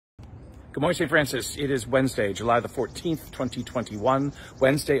Good morning, St. Francis. It is Wednesday, July the 14th, 2021,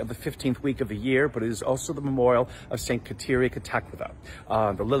 Wednesday of the 15th week of the year, but it is also the memorial of St. Kateri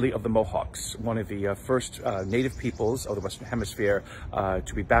Katakwitha, the Lily of the Mohawks, one of the first native peoples of the Western Hemisphere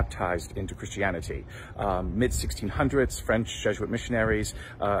to be baptized into Christianity. Mid-1600s, French Jesuit missionaries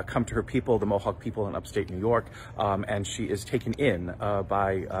come to her people, the Mohawk people in upstate New York, and she is taken in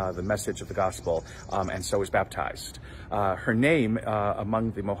by the message of the gospel, and so is baptized. Her name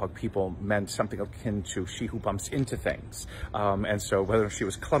among the Mohawk people meant something akin to she who bumps into things. And so whether she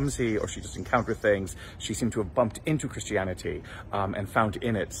was clumsy or she just encountered things, she seemed to have bumped into Christianity and found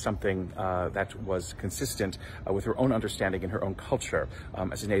in it something that was consistent with her own understanding and her own culture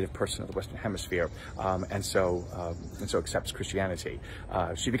as a native person of the Western Hemisphere, and so accepts Christianity.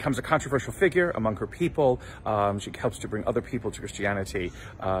 She becomes a controversial figure among her people. She helps to bring other people to Christianity,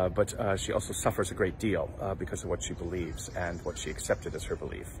 but she also suffers a great deal because of what she believes and what she accepted as her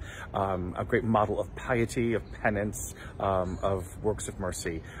belief. A great model of piety, of penance, of works of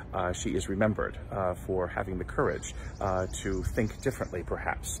mercy. She is remembered for having the courage to think differently,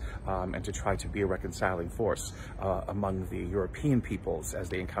 perhaps, and to try to be a reconciling force among the European peoples as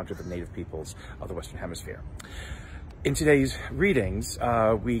they encounter the native peoples of the Western Hemisphere. In today's readings,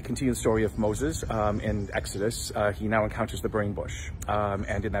 we continue the story of Moses in Exodus. He now encounters the burning bush.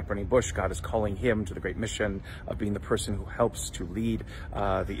 And in that burning bush, God is calling him to the great mission of being the person who helps to lead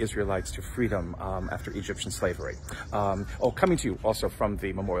the Israelites to freedom after Egyptian slavery. Coming to you also from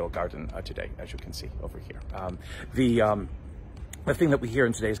the Memorial Garden today, as you can see over here. The thing that we hear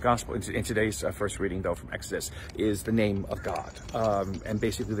in today's gospel, in today's first reading, though, from Exodus, is the name of God. And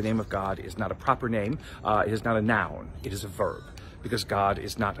basically, the name of God is not a proper name. It is not a noun. It is a verb. Because God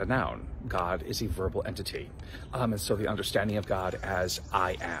is not a noun. God is a verbal entity. And so the understanding of God as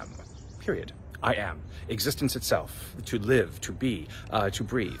I am, period. I am. Existence itself, to live, to be, to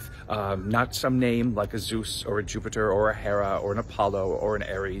breathe. Not some name like a Zeus or a Jupiter or a Hera or an Apollo or an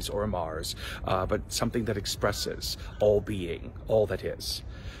Ares or a Mars, but something that expresses all being, all that is.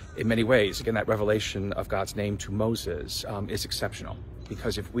 In many ways, again, that revelation of God's name to Moses is exceptional.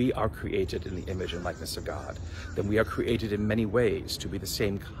 Because if we are created in the image and likeness of God, then we are created in many ways to be the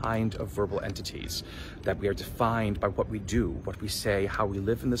same kind of verbal entities, that we are defined by what we do, what we say, how we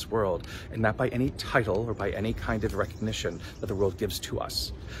live in this world, and not by any title or by any kind of recognition that the world gives to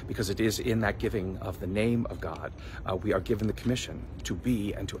us. Because it is in that giving of the name of God, we are given the commission to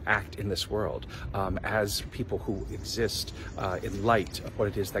be and to act in this world as people who exist in light of what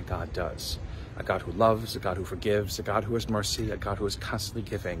it is that God does. A God who loves, a God who forgives, a God who has mercy, a God who is constantly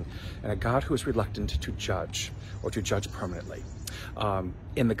giving, and a God who is reluctant to judge or to judge permanently.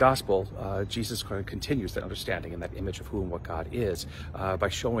 In the gospel, Jesus continues that understanding and that image of who and what God is by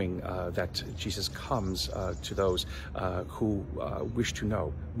showing that Jesus comes to those who wish to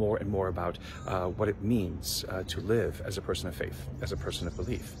know more and more about what it means to live as a person of faith, as a person of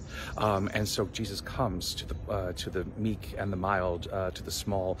belief. And so Jesus comes to the meek and the mild, to the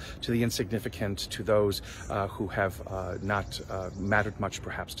small, to the insignificant, to those who have not mattered much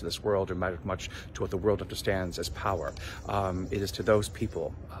perhaps to this world or mattered much to what the world understands as power. It is to those people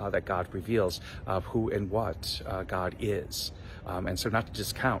that God reveals who and what God is. And so not to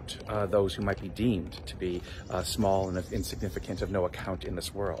discount those who might be deemed to be small and insignificant, of no account in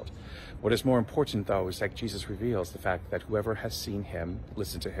this world. What is more important, though, is that Jesus reveals the fact that whoever has seen him,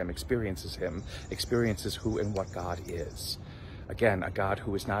 listened to him, experiences who and what God is. Again, a God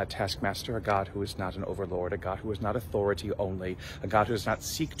who is not a taskmaster, a God who is not an overlord, a God who is not authority only, a God who does not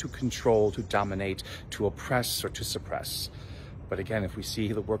seek to control, to dominate, to oppress, or to suppress. But again, if we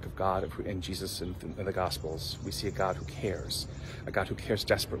see the work of God in Jesus and in the Gospels, we see a God who cares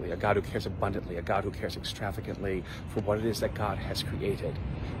desperately, a God who cares abundantly, a God who cares extravagantly for what it is that God has created,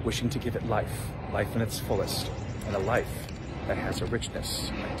 wishing to give it life in its fullest, and a life that has a richness,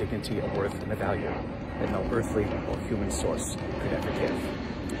 a dignity, a worth, and a value that no earthly or human source could ever give.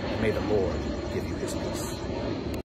 And may the Lord give you his peace.